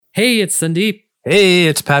Hey, it's Sandeep. Hey,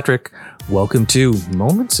 it's Patrick. Welcome to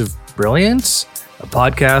Moments of Brilliance, a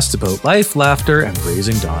podcast about life, laughter, and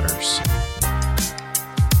raising daughters.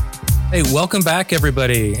 Hey, welcome back,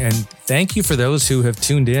 everybody. And thank you for those who have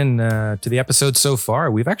tuned in to the episode so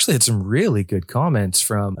far. We've actually had some really good comments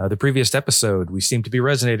from the previous episode. We seem to be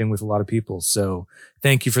resonating with a lot of people. So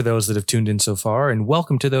thank you for those that have tuned in so far. And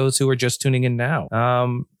welcome to those who are just tuning in now.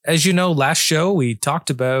 As you know, last show, we talked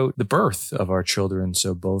about the birth of our children.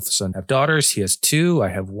 So both sons have daughters. He has two. I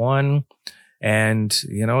have one. And,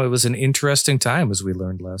 you know, it was an interesting time, as we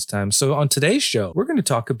learned last time. So on today's show, we're going to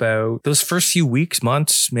talk about those first few weeks,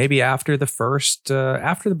 months, maybe after the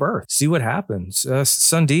birth. See what happens.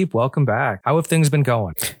 Sandeep, welcome back. How have things been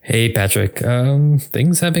going? Hey, Patrick.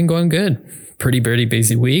 Things have been going good. Pretty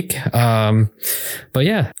busy week. But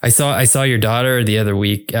yeah, I saw your daughter the other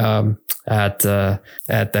week at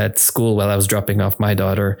that school while I was dropping off my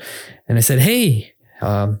daughter, and I said, "Hey,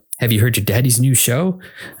 have you heard your daddy's new show?"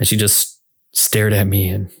 And she just stared at me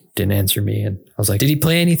and didn't answer me. And I was like, "Did he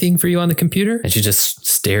play anything for you on the computer?" And she just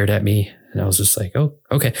stared at me, and I was just like, "Oh,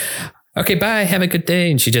 okay. Okay, bye. Have a good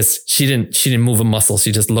day." And she didn't move a muscle.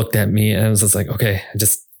 She just looked at me, and I was just like, "Okay." I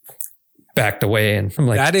just backed away, and I'm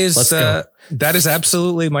like, let's go. That is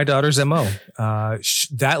absolutely my daughter's MO.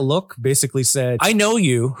 That look basically said, "I know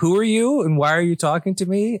you. Who are you? And why are you talking to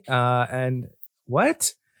me?" And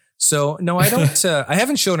what? So no, I don't. I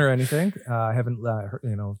haven't shown her anything. I haven't,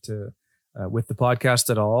 with the podcast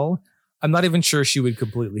at all. I'm not even sure she would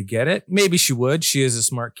completely get it. Maybe she would. She is a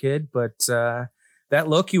smart kid, but that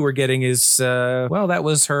look you were getting is, that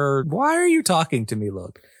was her, "Why are you talking to me?"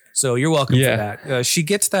 look. So you're welcome for that. She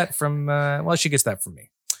gets that from, she gets that from me.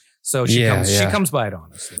 So she comes by it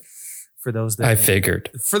honestly. For those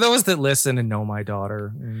that listen and know my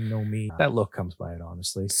daughter and know me, that look comes by it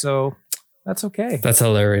honestly. So that's okay. That's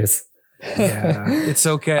hilarious. Yeah, it's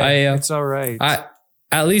okay. It's all right.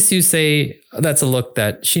 At least you say that's a look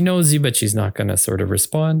that she knows you, but she's not going to sort of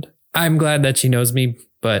respond. I'm glad that she knows me,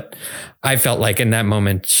 but I felt like in that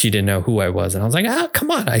moment, she didn't know who I was. And I was like,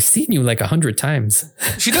 come on. I've seen you like 100 times.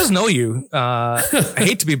 She does know you. I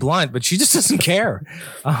hate to be blunt, but she just doesn't care.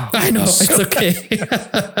 I know. It's okay.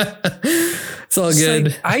 It's all good.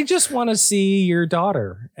 Like, I just want to see your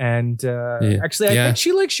daughter. And actually, I think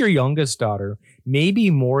she likes your youngest daughter. Maybe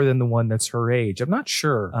more than the one that's her age. I'm not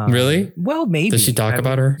sure. Really? Well, maybe. Does she talk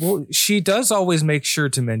about her? Well, she does always make sure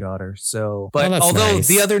to mention daughter. So, but although nice.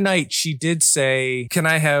 The other night she did say, can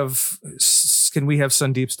we have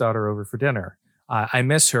Sandeep's daughter over for dinner? I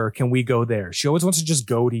miss her. Can we go there? She always wants to just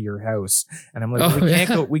go to your house. And I'm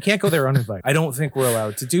like, we can't go there uninvited. I don't think we're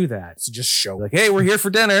allowed to do that. So just show like, "Hey, we're here for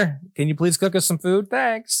dinner. Can you please cook us some food?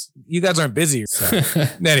 Thanks." You guys aren't busy. So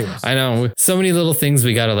anyways. I know. So many little things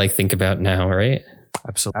we got to think about now, right?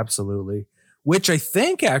 Absolutely. Which I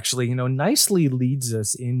think actually, nicely leads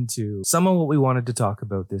us into some of what we wanted to talk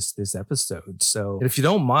about this episode. So if you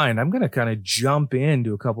don't mind, I'm going to kind of jump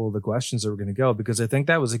into a couple of the questions that we're going to go, because I think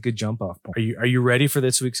that was a good jump off point. Are you ready for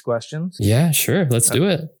this week's questions? Yeah, sure. Let's do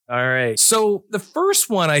it. All right. So the first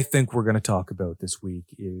one I think we're going to talk about this week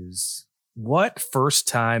is, what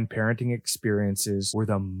first-time parenting experiences were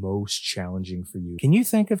the most challenging for you? Can you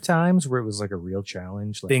think of times where it was like a real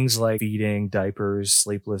challenge? Like things like feeding, diapers,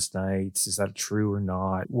 sleepless nights. Is that true or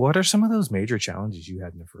not? What are some of those major challenges you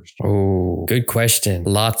had in the first year? Oh, good question.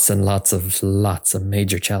 Lots and lots of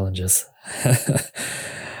major challenges.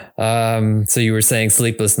 So you were saying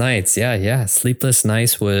sleepless nights. Yeah. Sleepless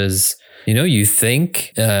nights was... you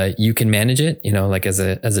think you can manage it, like as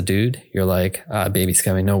a dude, you're like, baby's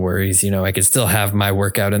coming, no worries. I could still have my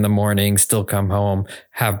workout in the morning, still come home,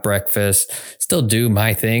 have breakfast, still do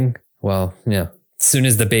my thing. Well, as soon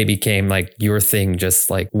as the baby came, like your thing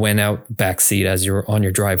just like went out backseat as you're on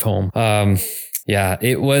your drive home. Yeah,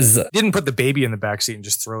 it was. Didn't put the baby in the backseat and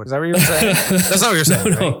just throw it. Is that what you're saying? That's not what you're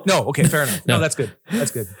saying. No. Right? No. Okay, fair enough. No, that's good.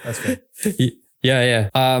 Yeah.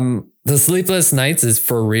 The sleepless nights is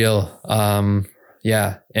for real.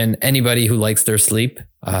 Yeah. And anybody who likes their sleep,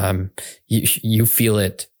 you feel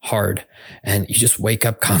it hard, and you just wake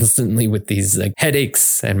up constantly with these like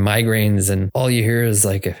headaches and migraines, and all you hear is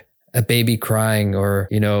like a baby crying, or,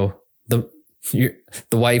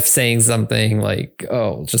 the wife saying something like,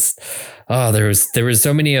 there was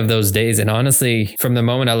so many of those days. And honestly, from the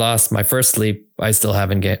moment I lost my first sleep, I still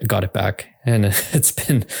haven't got it back. And it's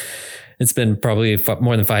been probably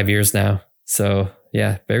more than 5 years now. So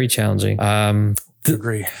yeah, very challenging.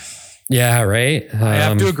 Agree. Yeah, right. I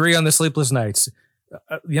have to agree on the sleepless nights.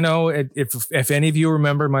 If any of you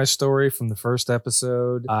remember my story from the first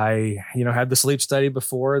episode, I had the sleep study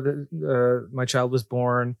before my child was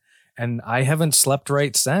born, and I haven't slept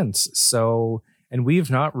right since. So And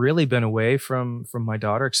we've not really been away from my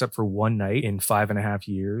daughter except for one night in 5.5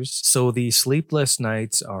 years. So the sleepless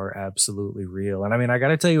nights are absolutely real. And I mean, I got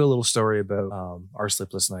to tell you a little story about our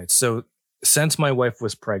sleepless nights. So since my wife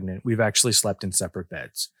was pregnant, we've actually slept in separate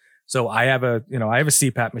beds. So I have a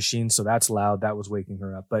CPAP machine, so that's loud. That was waking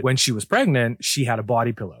her up. But when she was pregnant, she had a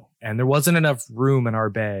body pillow, and there wasn't enough room in our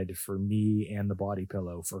bed for me and the body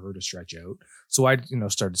pillow for her to stretch out. So I,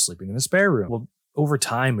 started sleeping in the spare room. Well, over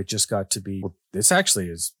time, it just got to be, well, this actually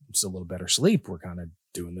is a little better sleep. We're kind of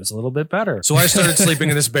doing this a little bit better. So I started sleeping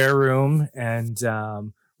in the spare room, and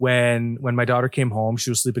when my daughter came home, she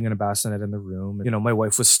was sleeping in a bassinet in the room. My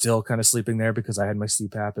wife was still kind of sleeping there because I had my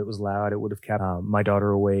CPAP. It was loud. It would have kept my daughter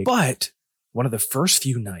awake. But one of the first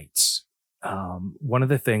few nights, one of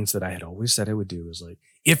the things that I had always said I would do is, like,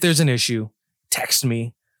 if there's an issue, text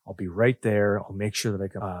me. I'll be right there. I'll make sure that I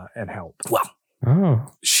can and help. Well,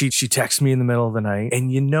 she texts me in the middle of the night,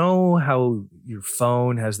 and you know how your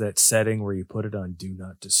phone has that setting where you put it on do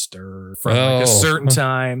not disturb from like a certain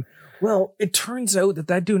time. Well, it turns out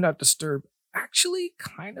that do not disturb actually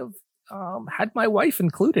kind of had my wife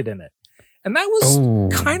included in it. And that was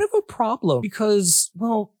kind of a problem because,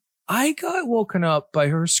 well, I got woken up by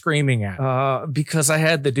her screaming at because I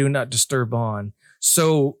had the do not disturb on.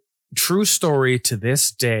 So true story, to this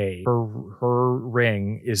day, her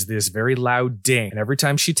ring is this very loud ding. And every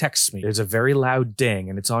time she texts me, there's a very loud ding,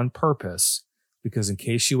 and it's on purpose because in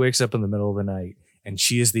case she wakes up in the middle of the night, and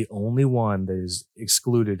she is the only one that is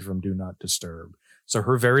excluded from do not disturb. So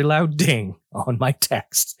her very loud ding on my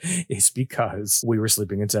text is because we were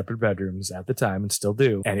sleeping in separate bedrooms at the time and still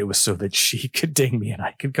do. And it was so that she could ding me and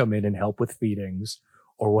I could come in and help with feedings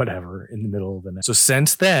or whatever in the middle of the night. So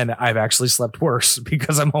since then, I've actually slept worse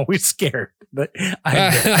because I'm always scared that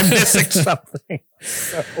I'm missing something.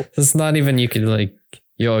 So. It's not even, you could like,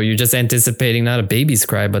 you're just anticipating not a baby's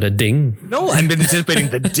cry, but a ding. No, I'm anticipating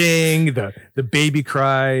the ding, the baby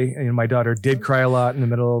cry. And my daughter did cry a lot in the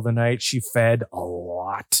middle of the night. She fed a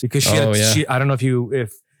lot because she I don't know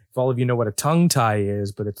if all of you know what a tongue tie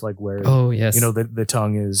is, but it's like where, the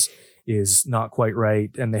tongue is not quite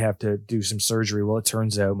right and they have to do some surgery. Well, it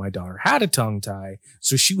turns out my daughter had a tongue tie.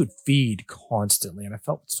 So she would feed constantly. And I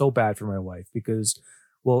felt so bad for my wife because,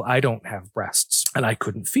 well, I don't have breasts and I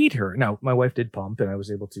couldn't feed her. Now, my wife did pump and I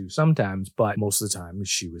was able to sometimes, but most of the time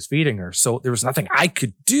she was feeding her. So there was nothing I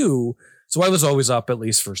could do. So I was always up at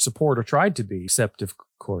least for support, or tried to be, except of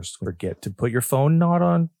course, forget to put your phone not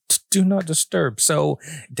on do not disturb. So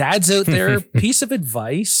dads out there, piece of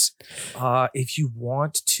advice. If you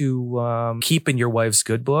want to keep in your wife's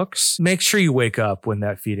good books, make sure you wake up when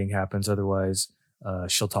that feeding happens. Otherwise,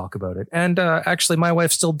 she'll talk about it. And actually, my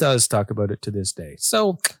wife still does talk about it to this day.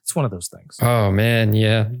 So it's one of those things. Oh, man.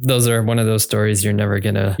 Yeah. Those are one of those stories I'm never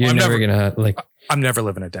gonna I'm never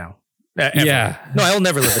living it down. Ever. Yeah. No, I'll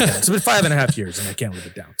never live it down. It's been 5.5 years and I can't live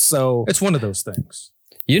it down. So it's one of those things.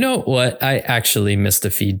 You know what? I actually missed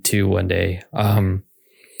a feed too one day.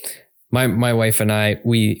 My wife and I,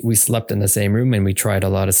 we slept in the same room and we tried a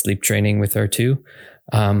lot of sleep training with her too.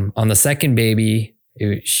 On the second baby,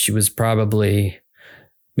 she was probably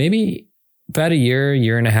maybe about a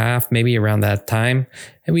year and a half, maybe around that time.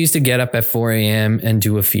 And we used to get up at 4 a.m. and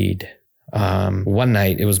do a feed. One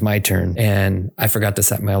night it was my turn and I forgot to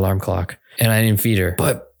set my alarm clock and I didn't feed her.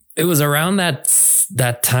 But it was around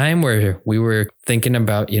that time where we were thinking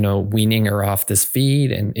about, weaning her off this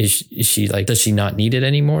feed. And is she like, does she not need it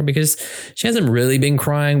anymore? Because she hasn't really been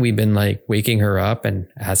crying. We've been like waking her up and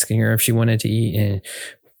asking her if she wanted to eat and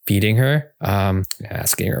feeding her,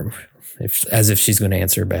 asking her as if she's going to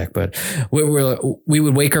answer back. But we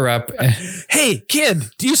would wake her up. Hey, kid,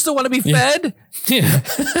 do you still want to be fed? Yeah.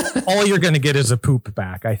 All you're going to get is a poop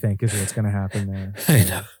back, I think, is what's going to happen there. I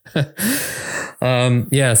know.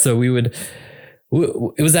 So it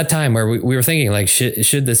was that time where we were thinking like,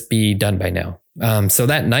 should this be done by now? So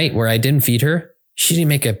that night where I didn't feed her, she didn't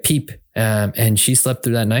make a peep. And she slept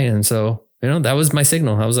through that night. And so, that was my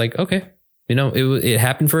signal. I was like, okay, it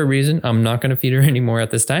happened for a reason. I'm not going to feed her anymore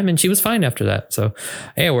at this time. And she was fine after that. So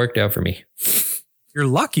hey, it worked out for me. You're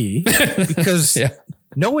lucky because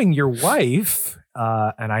knowing your wife,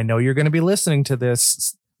 and I know you're going to be listening to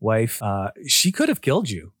this, wife, she could have killed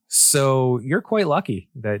you. So you're quite lucky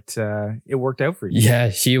that it worked out for you. Yeah,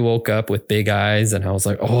 she woke up with big eyes and I was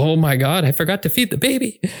like, oh my God, I forgot to feed the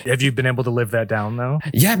baby. Have you been able to live that down though?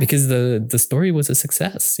 Yeah, because the story was a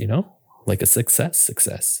success, like a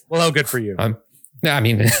success. Well, how good for you.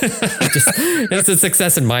 It's a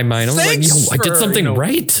success in my mind. I was like, I did something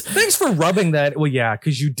right. Thanks for rubbing that. Well, yeah,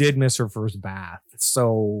 because you did miss her first bath.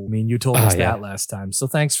 So, you told us that last time. So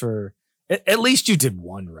thanks for At least you did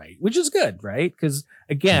one right, which is good, right? Because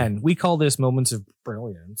again, we call this moments of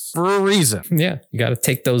brilliance for a reason. Yeah, you got to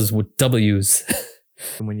take those with W's.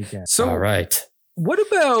 When you can. So, all right. What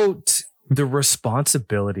about the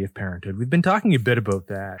responsibility of parenthood? We've been talking a bit about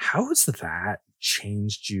that. How has that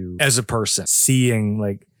changed you as a person?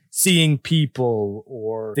 Seeing people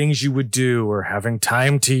or things you would do or having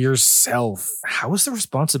time to yourself. How has the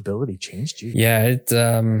responsibility changed you? Yeah,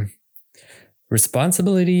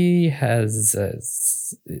 responsibility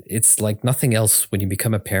it's like nothing else when you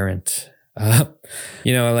become a parent.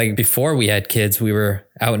 Like before we had kids, we were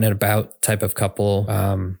out and about type of couple.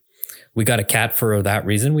 We got a cat for that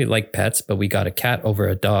reason. We like pets, but we got a cat over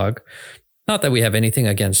a dog. Not that we have anything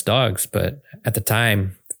against dogs, but at the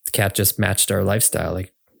time, the cat just matched our lifestyle.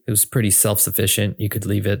 Like it was pretty self-sufficient. You could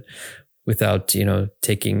leave it without,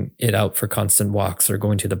 taking it out for constant walks or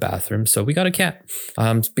going to the bathroom. So we got a cat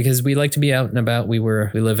because we like to be out and about. We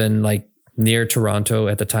live in like near Toronto.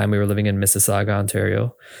 At the time, we were living in Mississauga,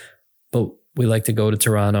 Ontario. But we like to go to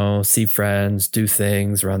Toronto, see friends, do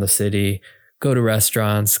things around the city, go to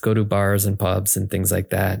restaurants, go to bars and pubs and things like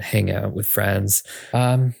that, hang out with friends.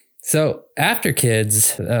 So after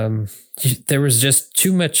kids, there was just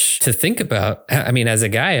too much to think about. I mean, as a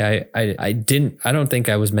guy, I don't think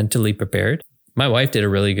I was mentally prepared. My wife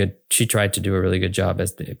she tried to do a really good job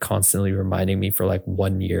as constantly reminding me for like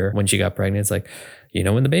 1 year when she got pregnant. It's like,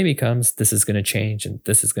 when the baby comes, this is going to change and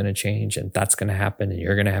this is going to change and that's going to happen and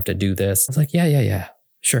you're going to have to do this. I was like, yeah,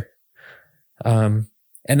 sure. And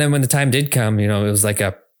then when the time did come, it was like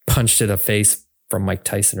a punch to the face from Mike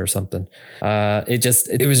Tyson or something.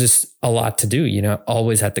 It was just a lot to do,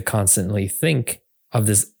 always had to constantly think of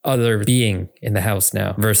this other being in the house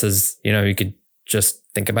now versus, you could just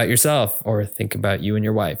think about yourself or think about you and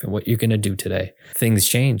your wife and what you're going to do today. Things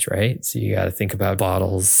change, right? So you got to think about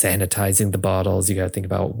bottles, sanitizing the bottles. You got to think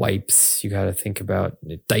about wipes. You got to think about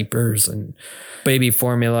diapers and baby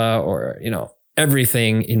formula or,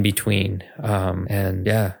 everything in between. And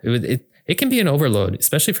yeah, it can be an overload,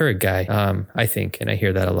 especially for a guy, I think. And I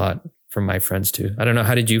hear that a lot from my friends too. I don't know.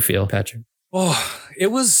 How did you feel, Patrick? Oh, it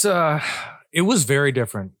was very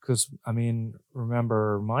different because,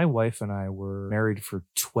 remember, my wife and I were married for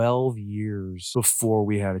 12 years before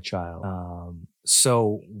we had a child.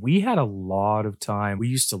 So we had a lot of time. We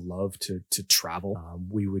used to love to travel.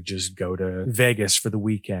 We would just go to Vegas for the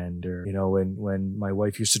weekend or, when my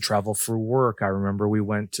wife used to travel for work, I remember we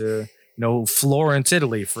went to, Florence,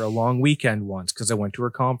 Italy for a long weekend once because I went to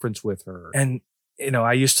her conference with her. And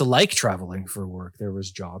I used to like traveling for work. There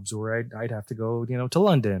was jobs where I'd have to go, to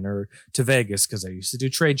London or to Vegas because I used to do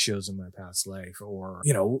trade shows in my past life or,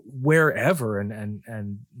 wherever.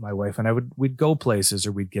 And my wife and we'd go places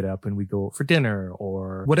or we'd get up and we'd go out for dinner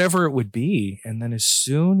or whatever it would be. And then as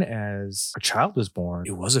soon as our child was born,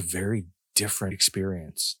 it was a very different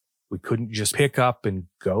experience. We couldn't just pick up and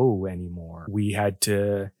go anymore. We had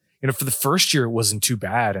to... for the first year, it wasn't too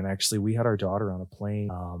bad. And actually, we had our daughter on a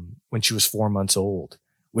plane when she was 4 months old,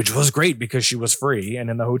 which was great because she was free.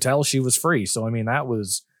 And in the hotel, she was free. So, that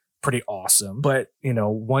was pretty awesome. But,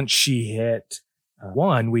 once she hit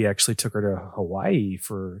 1, we actually took her to Hawaii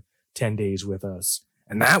for 10 days with us.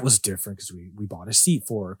 And that was different because we bought a seat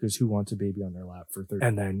for her because who wants a baby on their lap for 30?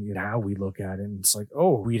 And then, now we look at it and it's like,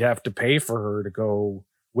 oh, we'd have to pay for her to go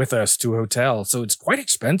with us to a hotel. So it's quite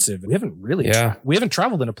expensive. We haven't really, we haven't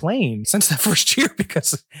traveled in a plane since that first year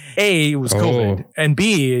because A, it was COVID and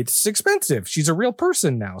B, it's expensive. She's a real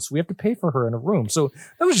person now. So we have to pay for her in a room. So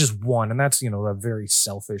that was just one. And that's, a very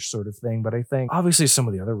selfish sort of thing. But I think obviously some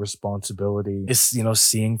of the other responsibility is,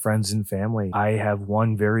 seeing friends and family. I have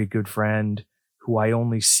one very good friend who I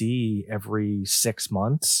only see every 6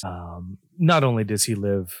 months. Not only does he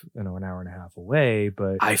live, an hour and a half away,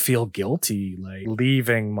 but I feel guilty like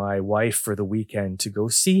leaving my wife for the weekend to go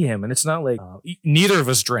see him. And it's not like neither of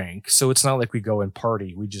us drank. So it's not like we go and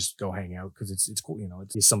party. We just go hang out because it's cool.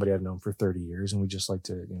 It's somebody I've known for 30 years and we just like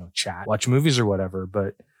to, chat, watch movies or whatever.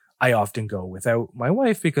 But I often go without my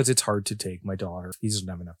wife because it's hard to take my daughter. He doesn't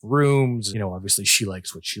have enough rooms. Obviously she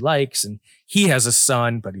likes what she likes and he has a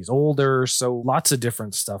son, but he's older. So lots of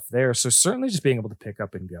different stuff there. So certainly just being able to pick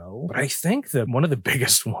up and go. But I think that one of the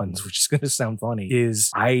biggest ones, which is going to sound funny,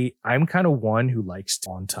 is I'm kind of one who likes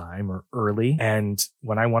to on time or early. And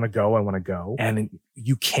when I want to go, I want to go. And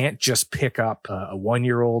you can't just pick up a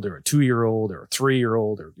 1-year-old or a 2-year-old or a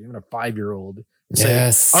 3-year-old or even a 5-year-old and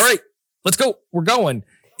say, all right, let's go. We're going.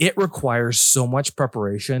 It requires so much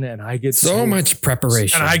preparation and I get so much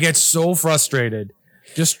preparation and I get so frustrated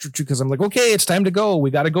just because I'm like, okay, it's time to go. We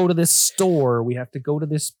got to go to this store. We have to go to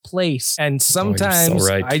this place. And sometimes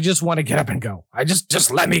I just want to get up and go. I just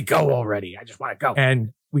let me go already. I just want to go.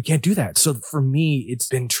 And we can't do that. So for me, it's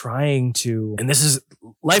been trying to, and this is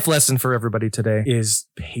life lesson for everybody today, is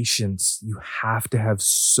patience. You have to have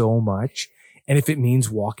so much. And if it means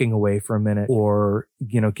walking away for a minute or,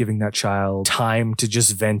 giving that child time to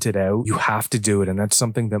just vent it out, you have to do it. And that's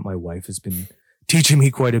something that my wife has been teaching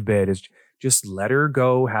me quite a bit, is just let her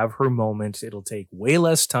go, have her moment. It'll take way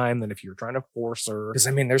less time than if you're trying to force her. Because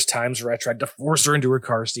there's times where I tried to force her into her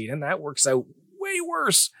car seat, and that works out way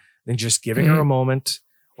worse than just giving her a moment,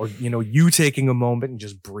 or, you taking a moment and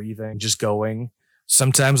just breathing, just going.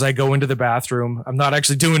 Sometimes I go into the bathroom. I'm not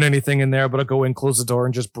actually doing anything in there, but I'll go in, close the door,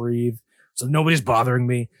 and just breathe. So nobody's bothering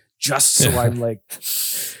me, just so I'm like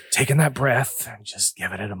taking that breath and just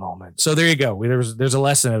giving it a moment. So there you go. There's a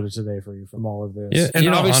lesson out of today for you from all of this. Yeah, and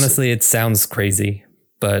honestly, it sounds crazy,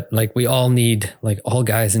 but like we all need, like all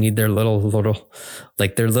guys need their little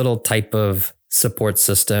type of support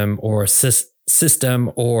system or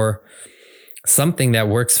system or something that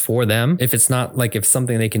works for them. If it's not like, if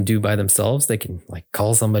something they can do by themselves, they can like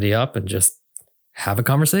call somebody up and just have a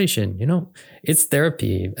conversation. It's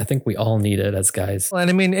therapy. I think we all need it as guys. Well,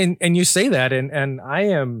 and you say that, and I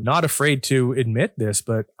am not afraid to admit this,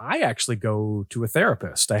 but I actually go to a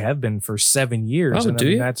therapist. I have been for 7 years. Oh, and do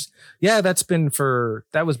you? That's been for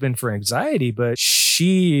anxiety, but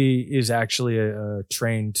she is actually a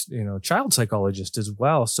trained, child psychologist as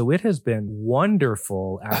well. So it has been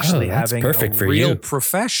wonderful actually having a real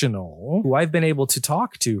professional who I've been able to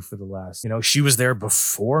talk to for the last, she was there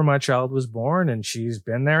before my child was born, and she's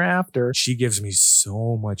been there after. She gives me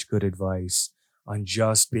so much good advice on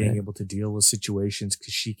just being able to deal with situations,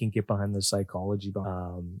 because she can get behind the psychology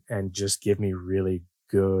and just give me really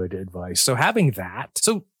good advice. So having that,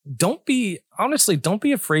 so don't be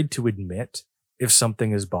afraid to admit if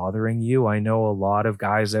something is bothering you. I know a lot of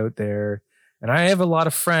guys out there, and I have a lot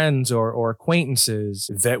of friends or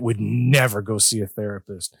acquaintances that would never go see a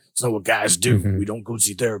therapist. It's not what guys do. Mm-hmm. We don't go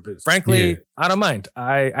see therapists. Frankly, I don't mind.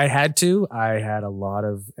 I had to. I had a lot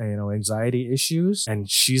of anxiety issues, and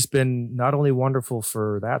she's been not only wonderful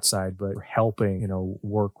for that side, but helping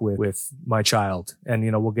work with my child. And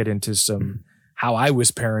we'll get into some how I was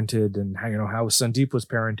parented and how Sandeep was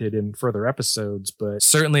parented in further episodes. But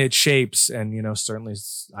certainly it shapes, and certainly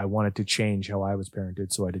I wanted to change how I was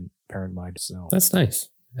parented, so I didn't parent myself. That's nice.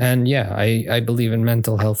 And yeah, I believe in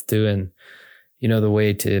mental health too. And the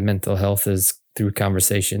way to mental health is through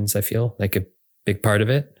conversations. I feel like a big part of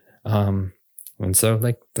it. And so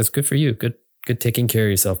like, that's good for you. Good taking care of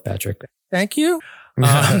yourself, Patrick. Thank you.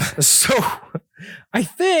 So I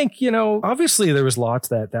think, obviously there was lots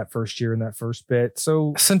that first year and that first bit.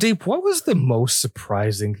 So Sandeep, what was the most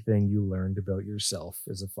surprising thing you learned about yourself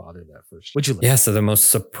as a father that first year? What'd you learn? Yeah. So the most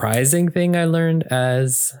surprising thing I learned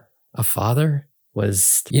as a father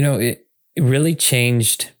was, it really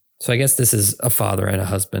changed. So I guess this is a father and a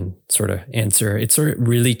husband sort of answer. It sort of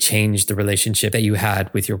really changed the relationship that you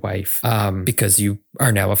had with your wife, because you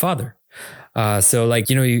are now a father. So like,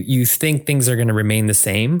 you think things are going to remain the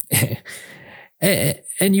same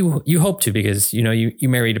and you hope to, because, you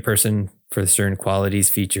married a person for certain qualities,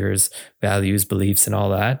 features, values, beliefs, and all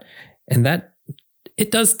that. And that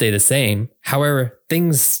it does stay the same. However,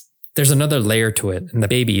 there's another layer to it, and the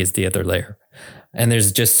baby is the other layer. And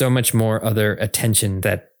there's just so much more other attention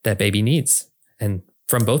that baby needs, and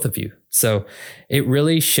from both of you. So it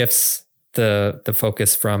really shifts the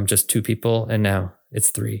focus from just two people, and now it's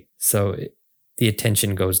three. So the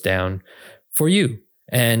attention goes down for you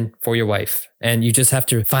and for your wife. And you just have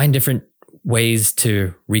to find different ways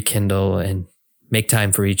to rekindle and make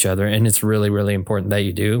time for each other. And it's really, really important that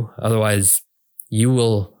you do. Otherwise, you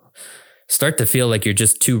will start to feel like you're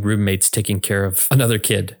just two roommates taking care of another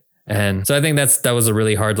kid. And so I think that was a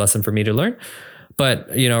really hard lesson for me to learn, but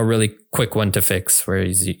a really quick one to fix, where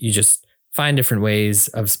you just find different ways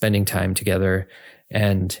of spending time together,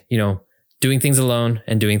 and, doing things alone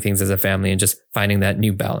and doing things as a family, and just finding that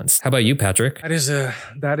new balance. How about you, Patrick?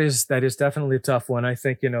 That is definitely a tough one. I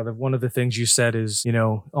think, one of the things you said is,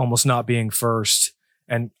 almost not being first.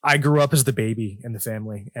 And I grew up as the baby in the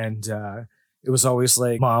family, and, it was always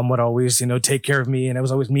like mom would always, take care of me, and it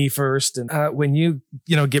was always me first. And when you,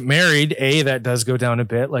 get married, that does go down a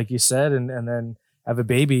bit, like you said, and then have a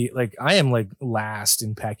baby. Like I am like last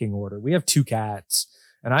in pecking order. We have 2 cats,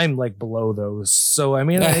 and I'm like below those. So,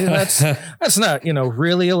 that's not,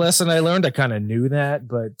 really a lesson I learned. I kind of knew that,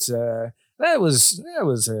 but that was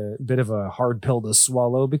a bit of a hard pill to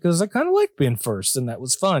swallow, because I kind of liked being first, and that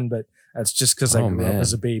was fun. But that's just because I grew up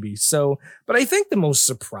as a baby. So, but I think the most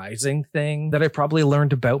surprising thing that I probably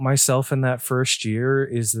learned about myself in that first year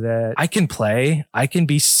is that I can play, I can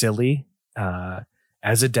be silly.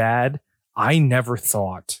 As a dad, I never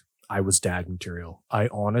thought I was dad material. I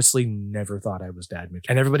honestly never thought I was dad material.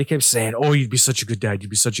 And everybody kept saying, oh, you'd be such a good dad. You'd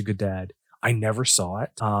be such a good dad. I never saw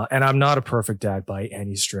it. And I'm not a perfect dad by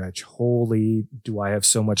any stretch. Holy, do I have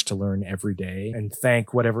so much to learn every day, and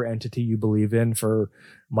thank whatever entity you believe in for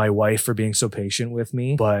my wife for being so patient with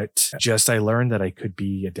me. But just, I learned that I could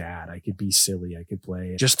be a dad. I could be silly. I could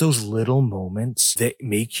play. Just those little moments that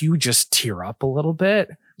make you just tear up a little bit.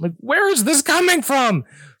 Like, where is this coming from?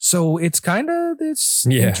 So it's kind of this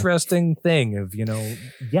interesting thing of,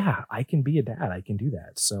 I can be a dad. I can do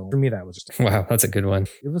that. So for me, that was just wow, that's a good one.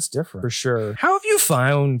 It was different for sure. How have you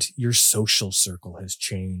found your social circle has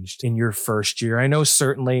changed in your first year? I know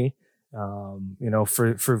certainly,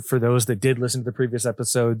 for those that did listen to the previous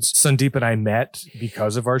episodes, Sandeep and I met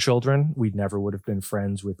because of our children. We never would have been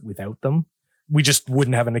friends without them. We just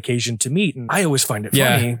wouldn't have an occasion to meet. And I always find it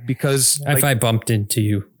funny because if I bumped into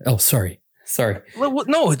you, sorry. Well,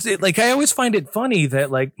 no, I always find it funny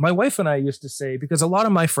that like my wife and I used to say, because a lot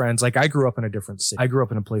of my friends, like I grew up in a different city. I grew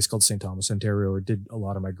up in a place called St. Thomas, Ontario, or did a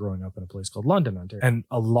lot of my growing up in a place called London, Ontario. And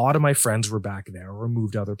a lot of my friends were back there or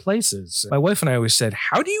moved other places. My wife and I always said,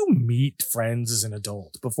 how do you meet friends as an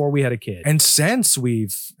adult before we had a kid? And since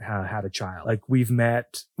we've had a child, like we've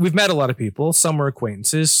met a lot of people. Some are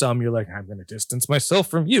acquaintances. Some you're like, I'm going to distance myself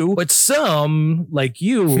from you. But some like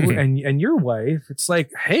you and your wife, it's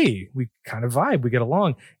like, hey, we kind of vibe, we get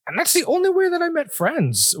along. And that's the only way that I met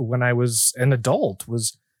friends when I was an adult,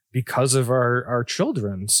 was because of our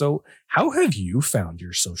children. So how have you found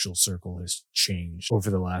your social circle has changed over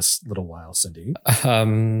the last little while, Cindy?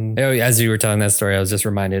 As you were telling that story, I was just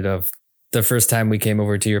reminded of the first time we came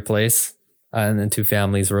over to your place and the two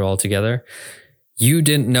families were all together. You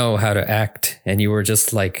didn't know how to act, and you were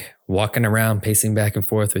just like walking around, pacing back and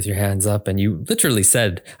forth with your hands up. And you literally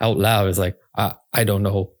said out loud, "It's like, I don't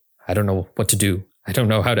know what to do. I don't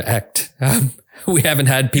know how to act." We haven't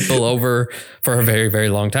had people over for a very, very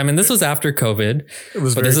long time. And this was after COVID.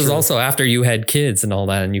 But this is also after you had kids and all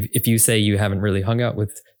that. And if you say you haven't really hung out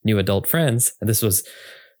with new adult friends, and this was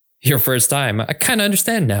your first time, I kind of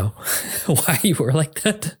understand now why you were like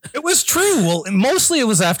that. It was true. Well, mostly it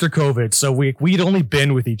was after COVID. So we'd only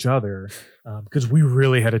been with each other because we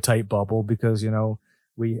really had a tight bubble because, I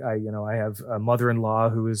have a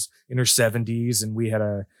mother-in-law who is in her 70s, and we had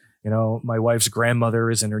my wife's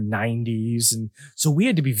grandmother is in her 90s. And so we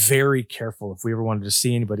had to be very careful if we ever wanted to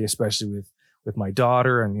see anybody, especially with my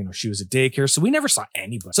daughter. And, she was at daycare. So we never saw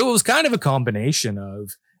anybody. So it was kind of a combination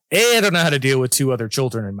of, A, I don't know how to deal with two other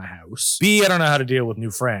children in my house. B, I don't know how to deal with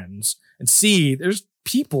new friends. And C, there's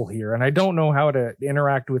people here and I don't know how to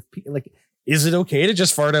interact with people. Like, is it okay to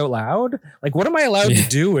just fart out loud? Like, what am I allowed to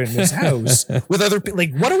do in this house with other people?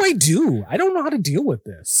 Like, what do I do? I don't know how to deal with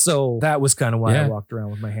this. So that was kind of why I walked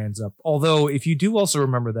around with my hands up. Although, if you do also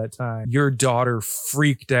remember that time, your daughter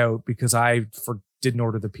freaked out because I didn't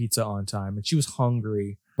order the pizza on time and she was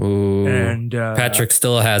hungry. Ooh, and Patrick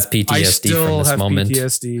still has PTSD from this moment.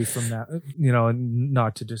 PTSD from that,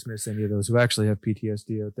 not to dismiss any of those who actually have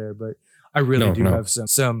PTSD out there, but I really do have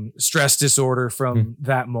some stress disorder from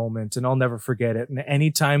that moment, and I'll never forget it. And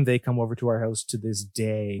anytime they come over to our house to this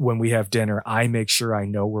day, when we have dinner, I make sure I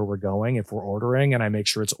know where we're going if we're ordering, and I make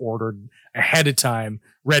sure it's ordered ahead of time,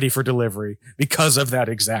 ready for delivery, because of that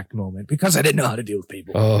exact moment, because I didn't know how to deal with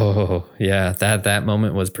people. Oh, yeah. That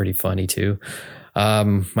moment was pretty funny too.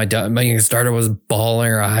 My youngest daughter was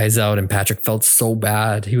bawling her eyes out, and Patrick felt so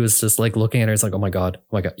bad. He was just like looking at her. It's like, oh my God,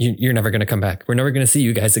 you're never going to come back. We're never going to see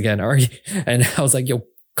you guys again, are you? And I was like, yo,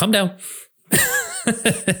 calm down.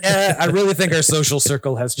 I really think our social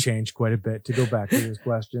circle has changed quite a bit. To go back to this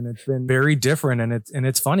question, it's been very different, and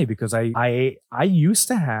it's funny because I used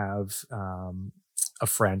to have a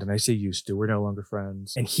friend, and I say used to, we're no longer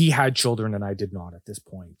friends, and he had children and I did not at this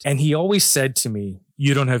point. And he always said to me,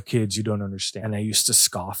 you don't have kids, you don't understand. And I used to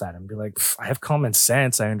scoff at him, be like, I have common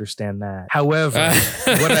sense, I understand that. However,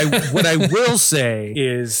 what I will say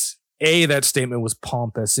is, A, that statement was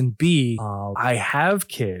pompous, and B, I have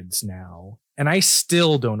kids now and I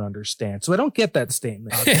still don't understand. So I don't get that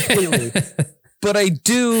statement completely. But I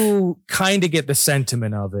do kind of get the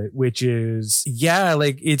sentiment of it, which is,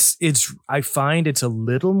 I find it's a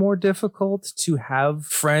little more difficult to have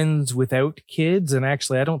friends without kids. And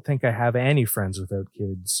actually, I don't think I have any friends without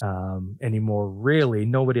kids anymore, really.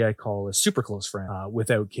 Nobody I call a super close friend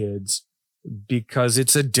without kids, because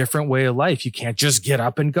it's a different way of life. You can't just get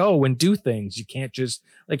up and go and do things. You can't just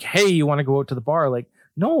like, hey, you want to go out to the bar? Like,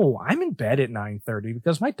 no, I'm in bed at 9:30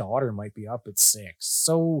 because my daughter might be up at 6.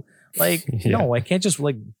 So no, I can't just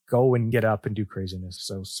go and get up and do craziness.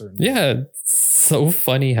 So certainly. Yeah. It's so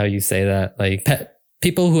funny how you say that. Like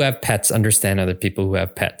people who have pets understand other people who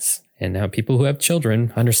have pets. And now people who have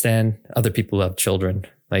children understand other people who have children.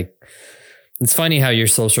 Like, it's funny how your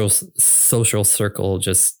social circle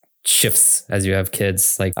just shifts as you have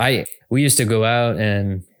kids. Like we used to go out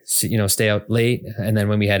and, stay out late. And then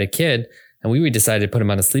when we had a kid and we decided to put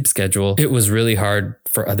him on a sleep schedule, it was really hard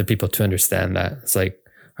for other people to understand that. It's like,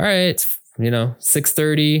 all right, it's,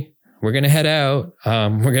 6:30. We're going to head out.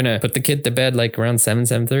 We're going to put the kid to bed like around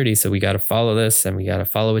 7:30. So we got to follow this and we got to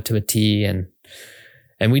follow it to a T. And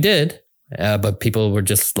we did. But people were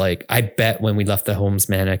just like, I bet when we left the homes,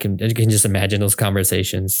 man, I can just imagine those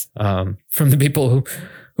conversations from the people who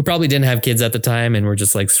probably didn't have kids at the time and were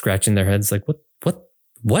just like scratching their heads. Like,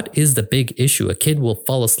 what is the big issue? A kid will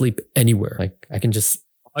fall asleep anywhere. Like, I can just.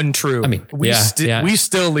 Untrue. I mean, we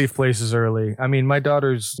still leave places early. I mean, my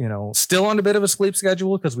daughter's, still on a bit of a sleep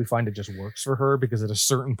schedule because we find it just works for her, because at a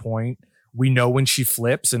certain point we know when she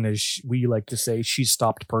flips, and we like to say, she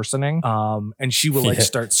stopped personing. And she will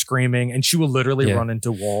start screaming, and she will literally run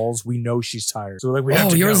into walls. We know she's tired. So like, we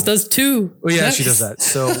have to yours does too. Oh yeah, nice. She does that.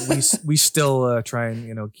 So we still try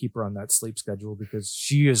and, keep her on that sleep schedule, because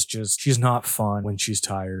she's not fun when she's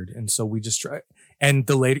tired. And so we just try. And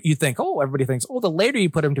the later you think, everybody thinks, the later you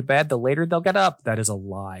put them to bed, the later they'll get up. That is a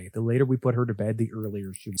lie. The later we put her to bed, the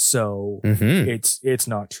earlier she. So it's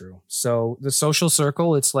not true. So the social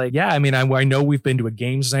circle, it's like, I mean, I know we've been to a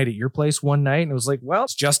games night at your place one night, and it was like, well,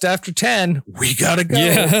 it's just after 10. We gotta go,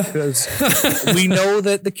 because we know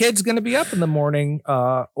that the kid's gonna be up in the morning.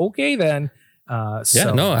 Okay, then. I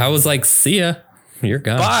was like, see ya. You're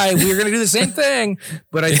gone. Bye. We were gonna do the same thing,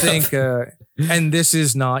 but I think. And this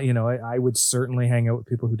is not, I would certainly hang out with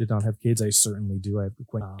people who did not have kids. I certainly do. I have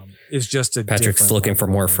it's just a Patrick's looking for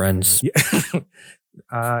more friends.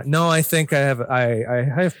 Yeah. No, I think I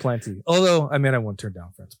have plenty. Although, I mean, I won't turn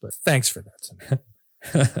down friends, but thanks for that.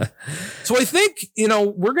 So I think,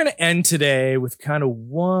 we're going to end today with kind of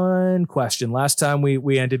one question. Last time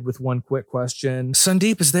we ended with one quick question.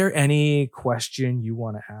 Sandeep, is there any question you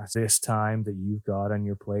want to ask this time that you've got on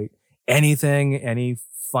your plate? Anything, any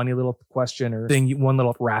funny little question or thing, one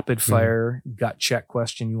little rapid fire gut check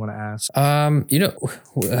question you want to ask? I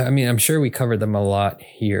mean, I'm sure we covered them a lot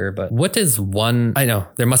here, but what is one, I know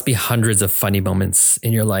there must be hundreds of funny moments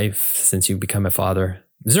in your life since you've become a father.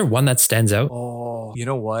 Is there one that stands out? Oh, you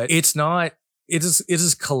know what? It's not. It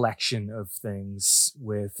is a collection of things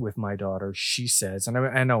with my daughter. She says, and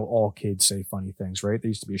I know all kids say funny things, right? There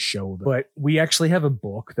used to be a show, but we actually have a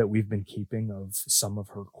book that we've been keeping of some of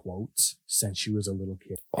her quotes since she was a little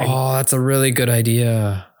kid. Oh, that's a really good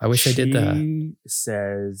idea. I wish I did that. She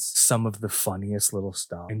says some of the funniest little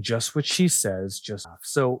stuff, and just what she says,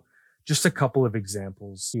 so just a couple of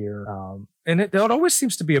examples here. And it always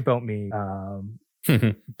seems to be about me.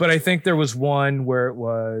 But I think there was one where it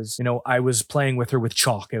was, I was playing with her with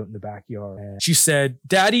chalk out in the backyard. And she said,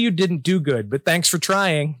 "Daddy, you didn't do good, but thanks for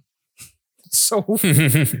trying." So,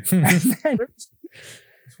 and then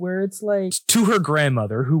where it's like, to her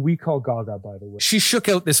grandmother, who we call Gaga, by the way, she shook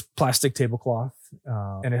out this plastic tablecloth,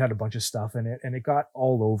 and it had a bunch of stuff in it, and it got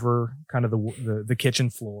all over kind of the kitchen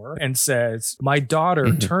floor, and says, my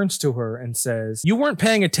daughter turns to her and says, "You weren't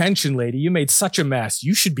paying attention, lady. You made such a mess.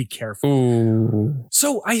 You should be careful." Ooh.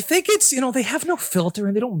 So I think it's, they have no filter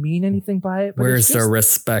and they don't mean anything by it. But where's the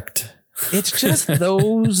respect? It's just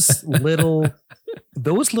those little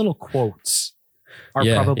quotes are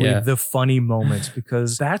probably the funny moments,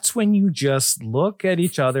 because that's when you just look at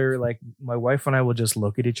each other. Like, my wife and I will just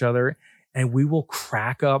look at each other and we will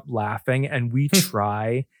crack up laughing, and we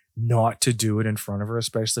try not to do it in front of her,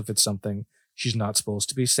 especially if it's something she's not supposed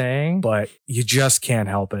to be saying, but you just can't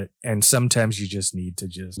help it. And sometimes you just need to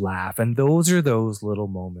just laugh. And those are those little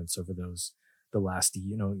moments over the last,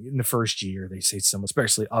 in the first year, they say some,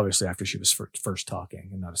 especially obviously after she was first talking,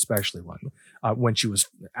 and not especially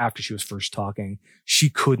after she was first talking, she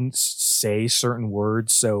couldn't say certain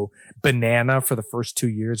words. So banana for the first 2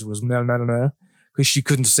 years was no, because she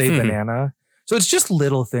couldn't say banana. So it's just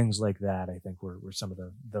little things like that, I think, were some of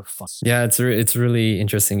the fun. Yeah, it's really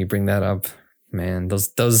interesting you bring that up, man.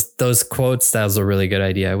 Those quotes, that was a really good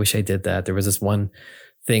idea. I wish I did that. There was this one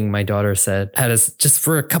thing my daughter had us just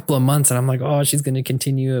for a couple of months, and I'm like, oh, she's going to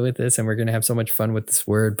continue with this and we're going to have so much fun with this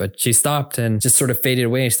word, but she stopped and just sort of faded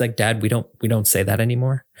away. And she's like, "Dad, we don't say that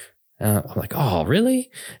anymore." I'm like, "Oh,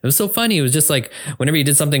 really?" It was so funny. It was just like, whenever you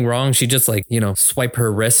did something wrong, she just like, swipe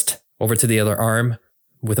her wrist over to the other arm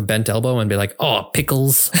with a bent elbow and be like, "Oh,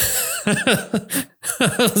 pickles."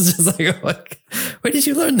 I was just like, where did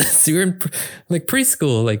you learn this? You were in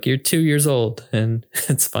preschool, like you're 2 years old, and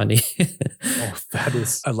it's funny.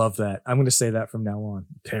 I love that. I'm going to say that from now on.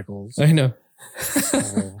 Pickles. I know.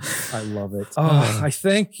 Oh, I love it. Oh, I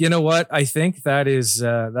think, you know what? I think that is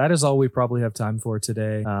all we probably have time for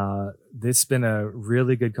today. This has been a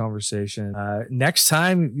really good conversation. Next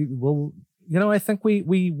time I think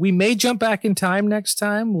we may jump back in time next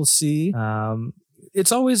time. We'll see.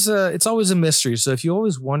 It's always a mystery. So if you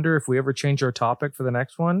always wonder if we ever change our topic for the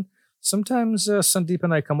next one, sometimes Sandeep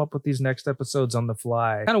and I come up with these next episodes on the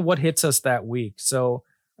fly, kind of what hits us that week. So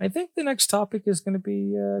I think the next topic is going to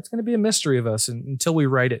be it's going to be a mystery of us until we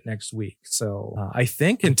write it next week. So I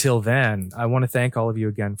think until then, I want to thank all of you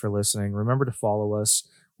again for listening. Remember to follow us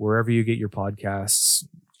wherever you get your podcasts.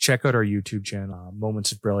 Check out our YouTube channel,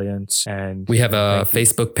 Moments of Brilliance, and we have a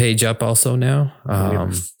Facebook page up also now. We have a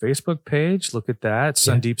Facebook page. Look at that.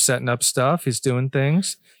 Sandeep setting up stuff. He's doing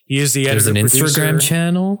things. He is the editor. There's an Instagram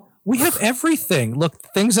channel. We have everything. Look,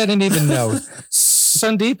 things I didn't even know.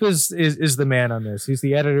 Sandeep is the man on this. He's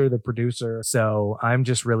the editor, the producer. So I'm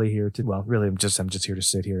just really here to, I'm just here to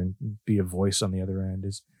sit here and be a voice on the other end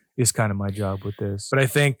is kind of my job with this. But I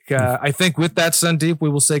think with that, Sandeep, we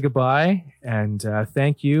will say goodbye and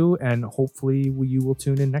thank you. And hopefully you will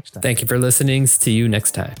tune in next time. Thank you for listening. See you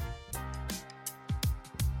next time.